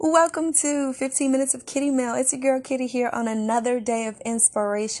Welcome to 15 Minutes of Kitty Mail. It's your girl Kitty here on another day of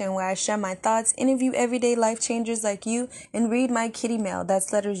inspiration where I share my thoughts, interview everyday life changers like you, and read my kitty mail.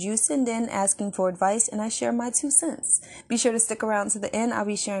 That's letters you send in asking for advice, and I share my 2 cents. Be sure to stick around to the end. I'll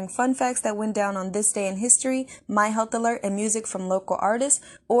be sharing fun facts that went down on this day in history, my health alert, and music from local artists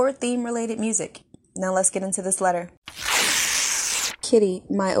or theme-related music. Now let's get into this letter. Kitty,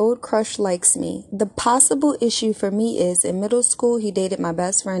 my old crush likes me. The possible issue for me is in middle school, he dated my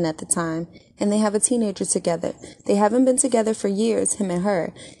best friend at the time, and they have a teenager together. They haven't been together for years, him and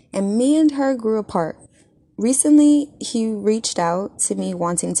her, and me and her grew apart. Recently, he reached out to me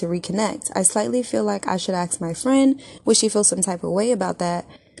wanting to reconnect. I slightly feel like I should ask my friend, would she feel some type of way about that?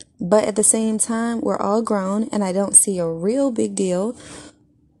 But at the same time, we're all grown, and I don't see a real big deal.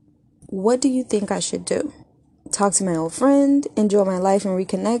 What do you think I should do? Talk to my old friend, enjoy my life and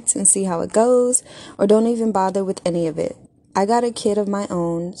reconnect and see how it goes, or don't even bother with any of it. I got a kid of my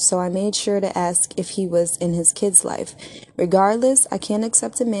own, so I made sure to ask if he was in his kid's life. Regardless, I can't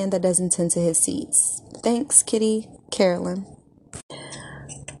accept a man that doesn't tend to his seeds. Thanks, Kitty. Carolyn.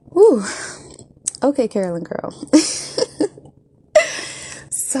 Whew. Okay, Carolyn girl.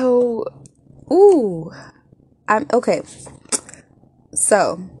 So, I'm okay.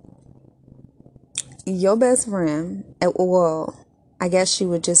 So, your best friend, well, I guess she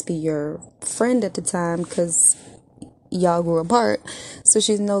would just be your friend at the time because y'all grew apart. So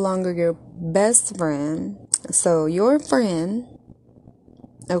she's no longer your best friend. So your friend,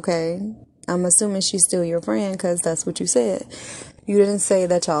 okay, I'm assuming she's still your friend because that's what you said. You didn't say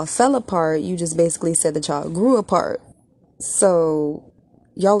that y'all fell apart. You just basically said that y'all grew apart. So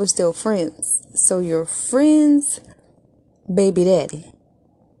y'all are still friends. So your friend's baby daddy,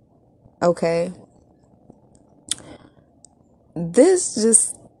 okay? This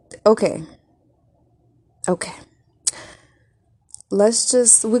just, okay. We're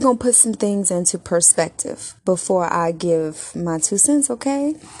going to put some things into perspective before I give my 2 cents,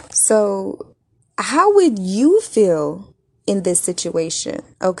 okay? So, how would you feel in this situation,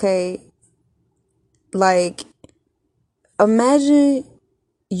 okay? Like, imagine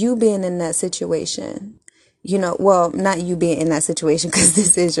you being in that situation. Well, not you being in that situation because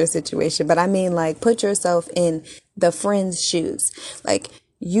this is your situation, but I mean, like, put yourself in the friend's shoes. Like,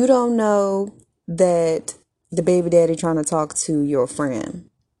 you don't know that the baby daddy trying to talk to your friend.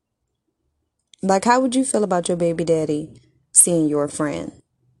 Like, how would you feel about your baby daddy seeing your friend?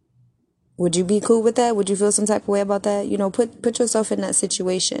 Would you be cool with that? Would you feel some type of way about that? Put yourself in that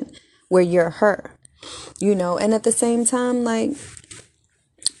situation where you're her, and at the same time, like,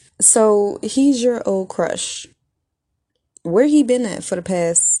 so he's your old crush. Where he been at for the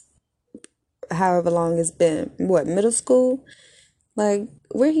past however long it's been? What, middle school? Like,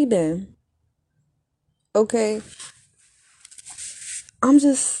 where he been? Okay.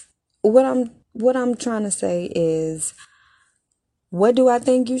 What I'm trying to say is, what do I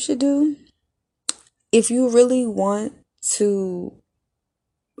think you should do? If you really want to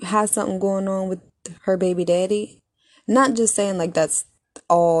have something going on with her baby daddy, not just saying like that's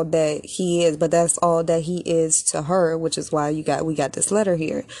all that he is, but that's all that he is to her, which is why we got this letter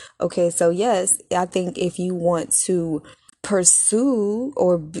here. Okay, so yes, I think if you want to pursue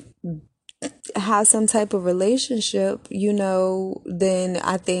or have some type of relationship, then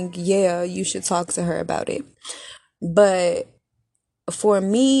I think, yeah, you should talk to her about it. But for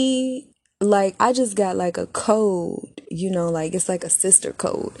me, like, I just got like a code, like it's like a sister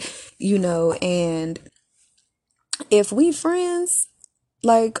code, and if we friends,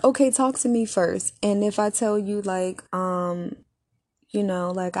 like, okay, talk to me first. And if I tell you like, like,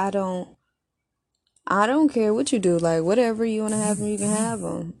 I don't care what you do. Like, whatever you want to have them, you can have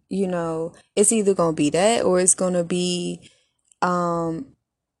them. It's either going to be that or it's going to be, I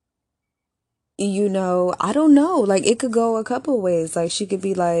don't know. Like, it could go a couple ways. Like, she could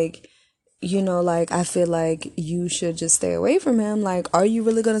be like, like, I feel like you should just stay away from him. Like, are you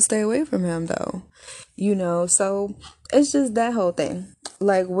really going to stay away from him, though? So it's just that whole thing.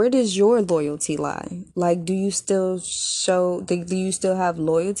 Like, where does your loyalty lie? Like, do you still have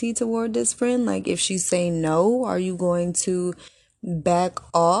loyalty toward this friend? Like, if she's saying no, are you going to back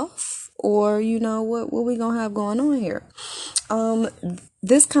off? Or, what we gonna have going on here?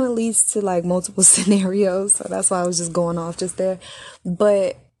 This kind of leads to like multiple scenarios. So that's why I was just going off just there.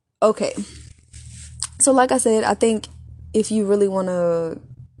 But, okay. So like I said, I think if you really want to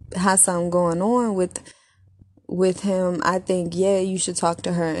have something going on with him, I think, yeah, you should talk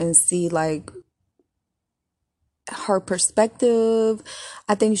to her and see like her perspective.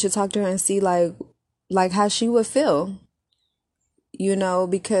 I think you should talk to her and see like how she would feel,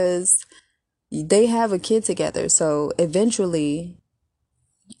 because they have a kid together. So eventually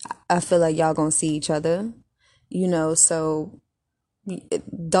I feel like y'all gonna see each other, so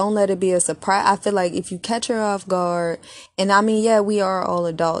don't let it be a surprise. I feel like if you catch her off guard, and I mean, yeah, we are all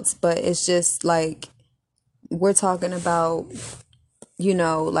adults, but it's just like we're talking about,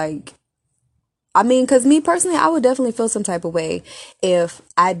 like, I mean, because me personally, I would definitely feel some type of way if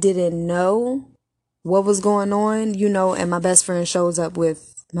I didn't know what was going on, and my best friend shows up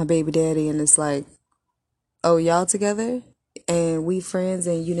with my baby daddy and it's like, oh, y'all together? And we friends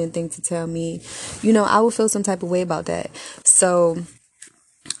and you didn't think to tell me, I would feel some type of way about that. So,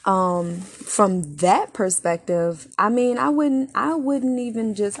 from that perspective, I mean, I wouldn't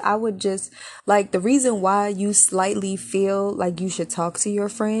even just, I would just, like, the reason why you slightly feel like you should talk to your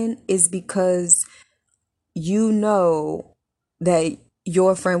friend is because you know that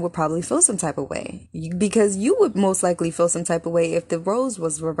your friend would probably feel some type of way, because you would most likely feel some type of way if the roles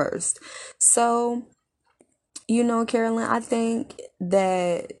was reversed. So, Carolyn, I think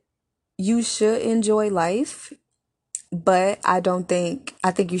that you should enjoy life, but I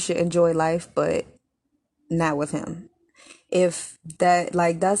think you should enjoy life, but not with him. If that,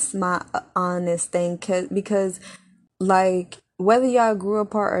 like, that's my honest thing, because, like, whether y'all grew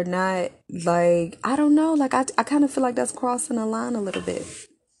apart or not, like, I don't know, like, I kind of feel like that's crossing the line a little bit.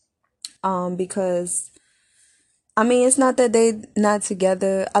 Because, I mean, it's not that they not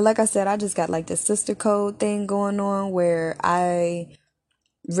together. Like I said, I just got, like, the sister code thing going on where I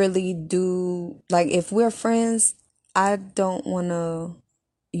really do, like, if we're friends, I don't want to,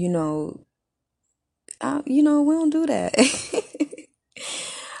 you know, we don't do that.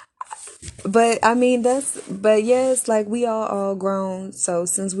 But I mean, but yes, like, we are all grown. So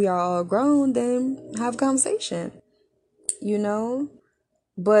since we are all grown, then have conversation, you know?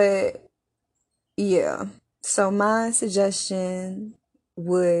 But yeah. So my suggestion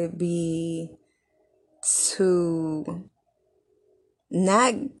would be to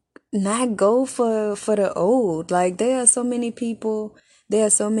not not go for the old. Like, there are so many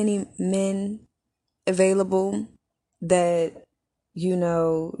men available that,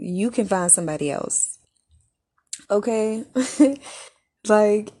 you can find somebody else. Okay?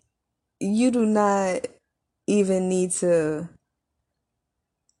 Like, you do not even need to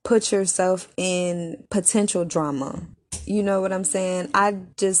put yourself in potential drama. You know what I'm saying? I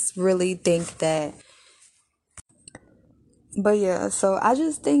just really think that, but yeah, so I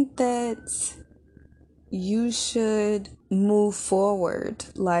just think that you should move forward.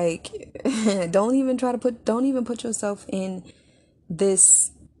 Like, don't even put yourself in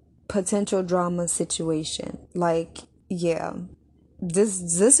this potential drama situation. Like, yeah,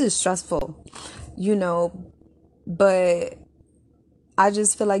 this is stressful, you know, but I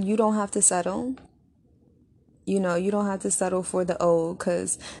just feel like you don't have to settle. You don't have to settle for the old,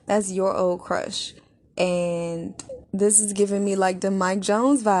 because that's your old crush. And this is giving me like the Mike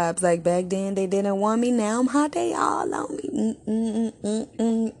Jones vibes. Like, back then they didn't want me, now I'm hot, they all on me.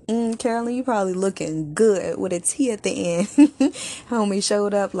 Carolyn, you probably looking good with a T at the end. Homie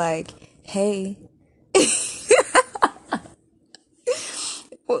showed up like, hey.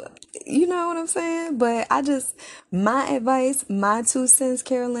 Well, you know what I'm saying? But my advice, my 2 cents,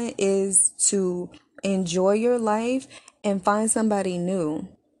 Carolyn, is to enjoy your life and find somebody new.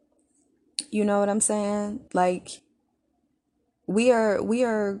 You know what I'm saying? Like, we are we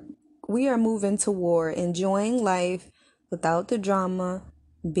are we are moving toward enjoying life without the drama,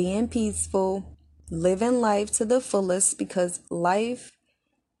 being peaceful, living life to the fullest, because life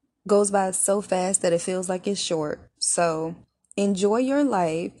goes by so fast that it feels like it's short. So enjoy your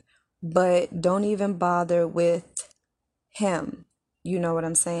life, but don't even bother with him. You know what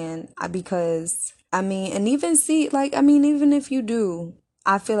I'm saying? Because, I mean, and even see, like, I mean, even if you do,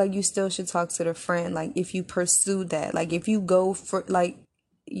 I feel like you still should talk to the friend. Like, if you pursue that, like, if you go for, like,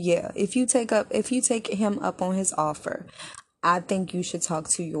 yeah, if you take him up on his offer, I think you should talk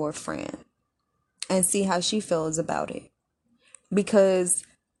to your friend and see how she feels about it. Because,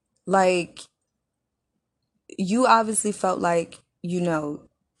 like, you obviously felt like,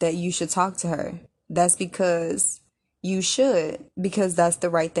 that you should talk to her. That's because you should, because that's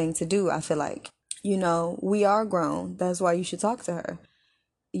the right thing to do, I feel like. We are grown. That's why you should talk to her.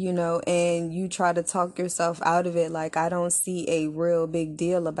 And you try to talk yourself out of it. Like, I don't see a real big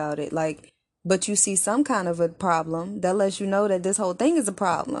deal about it. Like, but you see some kind of a problem that lets you know that this whole thing is a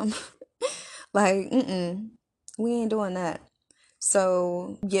problem. Like, we ain't doing that.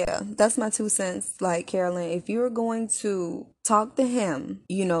 So, yeah, that's my 2 cents. Like, Carolyn, if you're going to talk to him,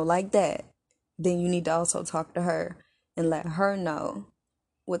 like that, then you need to also talk to her and let her know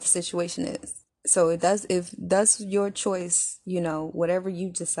what the situation is. So if that's your choice, whatever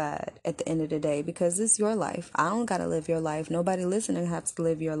you decide at the end of the day, because it's your life. I don't gotta live your life. Nobody listening has to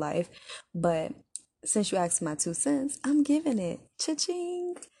live your life. But since you asked my 2 cents, I'm giving it.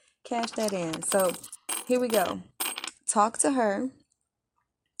 Cha-ching. Cash that in. So here we go. Talk to her.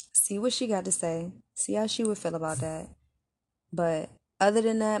 See what she got to say. See how she would feel about that. But other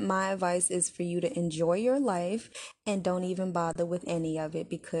than that, my advice is for you to enjoy your life and don't even bother with any of it,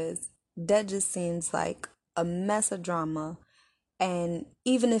 because that just seems like a mess of drama. And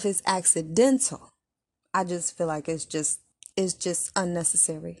even if it's accidental, I just feel like it's just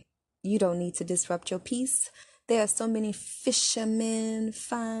unnecessary. You don't need to disrupt your peace. There are so many fishermen,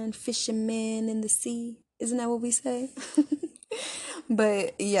 fine fishermen in the sea. Isn't that what we say?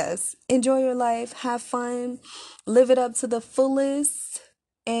 But yes, enjoy your life, have fun, live it up to the fullest,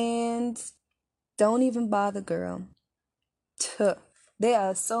 and don't even bother, girl. Tuh. There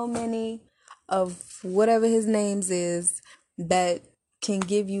are so many of whatever his names is that can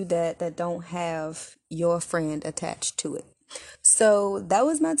give you that don't have your friend attached to it. So that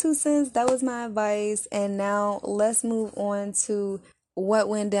was my 2 cents. That was my advice. And now let's move on to what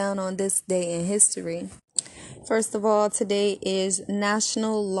went down on this day in history. First of all, today is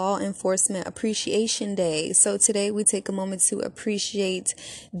National Law Enforcement Appreciation Day. So today we take a moment to appreciate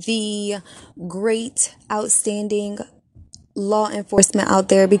the great, outstanding law enforcement out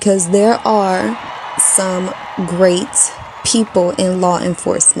there, because there are some great people in law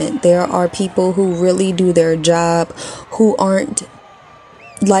enforcement. There are people who really do their job, who aren't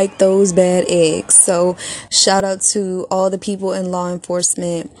like those bad eggs. So shout out to all the people in law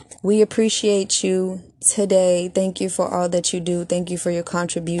enforcement. We appreciate you today. Thank you for all that you do. Thank you for your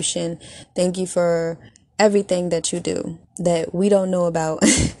contribution. Thank you for everything that you do that we don't know about.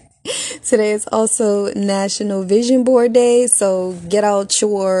 Today is also National Vision Board Day, so get out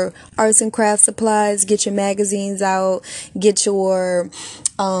your arts and crafts supplies, get your magazines out, get your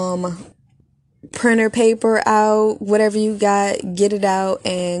printer paper out, whatever you got, get it out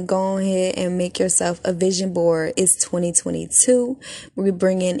and go ahead and make yourself a vision board. It's 2022. We're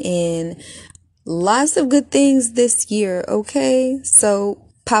bringing in lots of good things this year, okay? So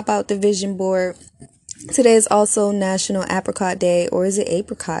pop out the vision board. Today is also National Apricot Day, or is it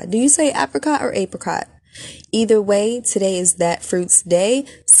apricot? Do you say apricot or apricot? Either way, today is that fruit's day.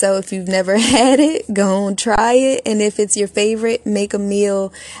 So if you've never had it, go and try it. And if it's your favorite, make a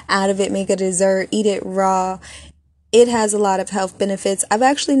meal out of it, make a dessert, eat it raw. It has a lot of health benefits. I've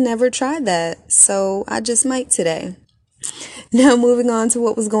actually never tried that, so I just might today. Now moving on to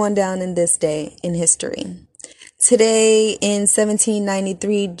what was going down in this day in history. Today in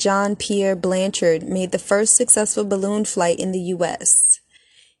 1793, John Pierre Blanchard made the first successful balloon flight in the U.S.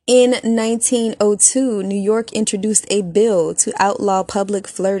 In 1902, New York introduced a bill to outlaw public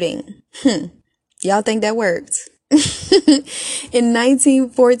flirting. Y'all think that worked? In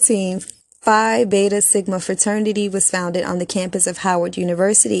 1914, Phi Beta Sigma fraternity was founded on the campus of Howard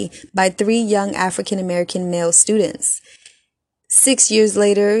University by 3 young African American male students. 6 years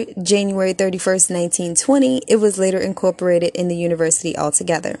later, January 31st, 1920, it was later incorporated in the university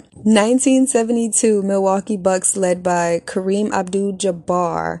altogether. 1972, Milwaukee Bucks, led by Kareem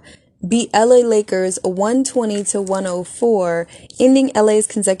Abdul-Jabbar, beat LA Lakers 120-104, ending LA's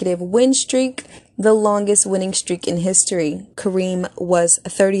consecutive win streak, the longest winning streak in history. Kareem was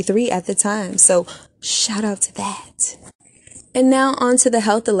 33 at the time, so shout out to that. And now on to the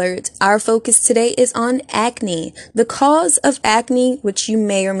health alert. Our focus today is on acne. The cause of acne, which you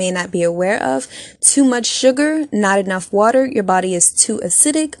may or may not be aware of: too much sugar, not enough water, your body is too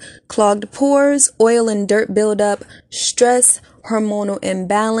acidic, clogged pores, oil and dirt buildup, stress, hormonal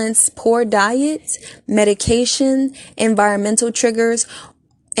imbalance, poor diet, medication, environmental triggers,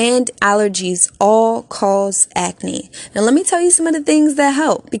 and allergies all cause acne. Now let me tell you some of the things that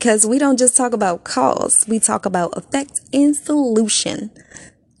help, because we don't just talk about cause, we talk about effect and solution.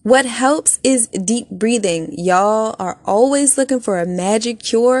 What helps is deep breathing. Y'all are always looking for a magic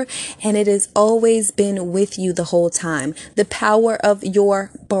cure, and it has always been with you the whole time. The power of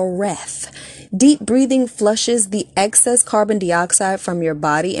your breath. Deep breathing flushes the excess carbon dioxide from your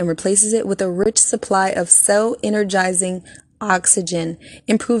body and replaces it with a rich supply of cell-energizing oxygen,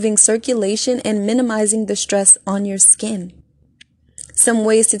 improving circulation and minimizing the stress on your skin. Some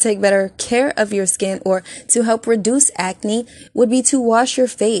ways to take better care of your skin or to help reduce acne would be to wash your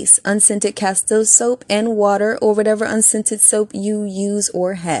face. Unscented Castile soap and water, or whatever unscented soap you use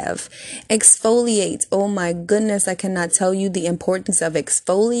or have. Exfoliate. Oh my goodness, I cannot tell you the importance of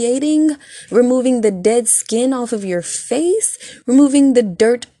exfoliating. Removing the dead skin off of your face. Removing the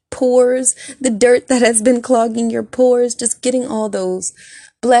dirt pores, the dirt that has been clogging your pores, just getting all those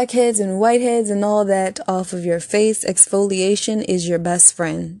blackheads and whiteheads and all that off of your face. Exfoliation is your best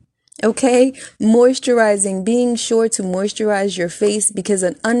friend. Okay? Moisturizing, being sure to moisturize your face, because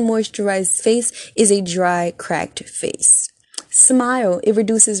an unmoisturized face is a dry, cracked face. Smile. It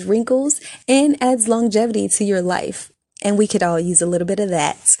reduces wrinkles and adds longevity to your life. And we could all use a little bit of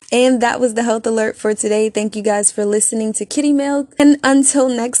that. And that was the health alert for today. Thank you guys for listening to Kitty Mail. And until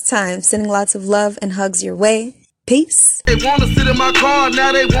next time, sending lots of love and hugs your way. Peace. They wanna sit in my car,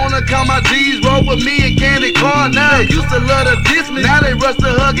 now they wanna count my G's, roll with me and Candy Car. Now they used to love to diss me, now they rush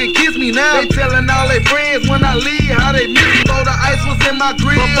to hug and kiss me. Now they telling all their friends when I leave how they miss me. Before the ice was in my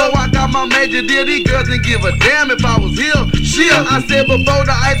grill, before I got my major deal, these girls didn't give a damn if I was here. Shit, I said before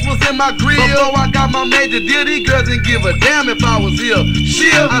the ice was in my grill, before I got my major deal, these girls didn't give a damn if I was here.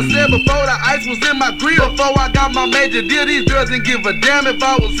 Shit, I said before the ice was in my grill, before I got my major deal, these girls didn't give a damn if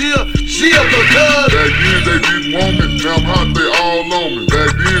I was here. Shit, because back then they didn't want me, now I'm hot, they all on me.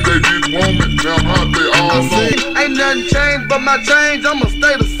 Back then they didn't want me, now I'm hot, they all on me. Ain't nothing changed but my change, I'ma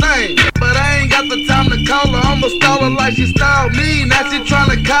stay the same. But I ain't got the time to call her, I'ma stall her like she styled me. Now she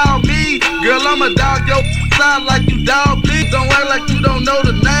tryna call me, girl, I'ma dog your side like you dog me. Don't act like you don't know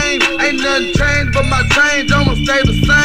the name. Ain't nothing changed but my change, I'ma stay the same.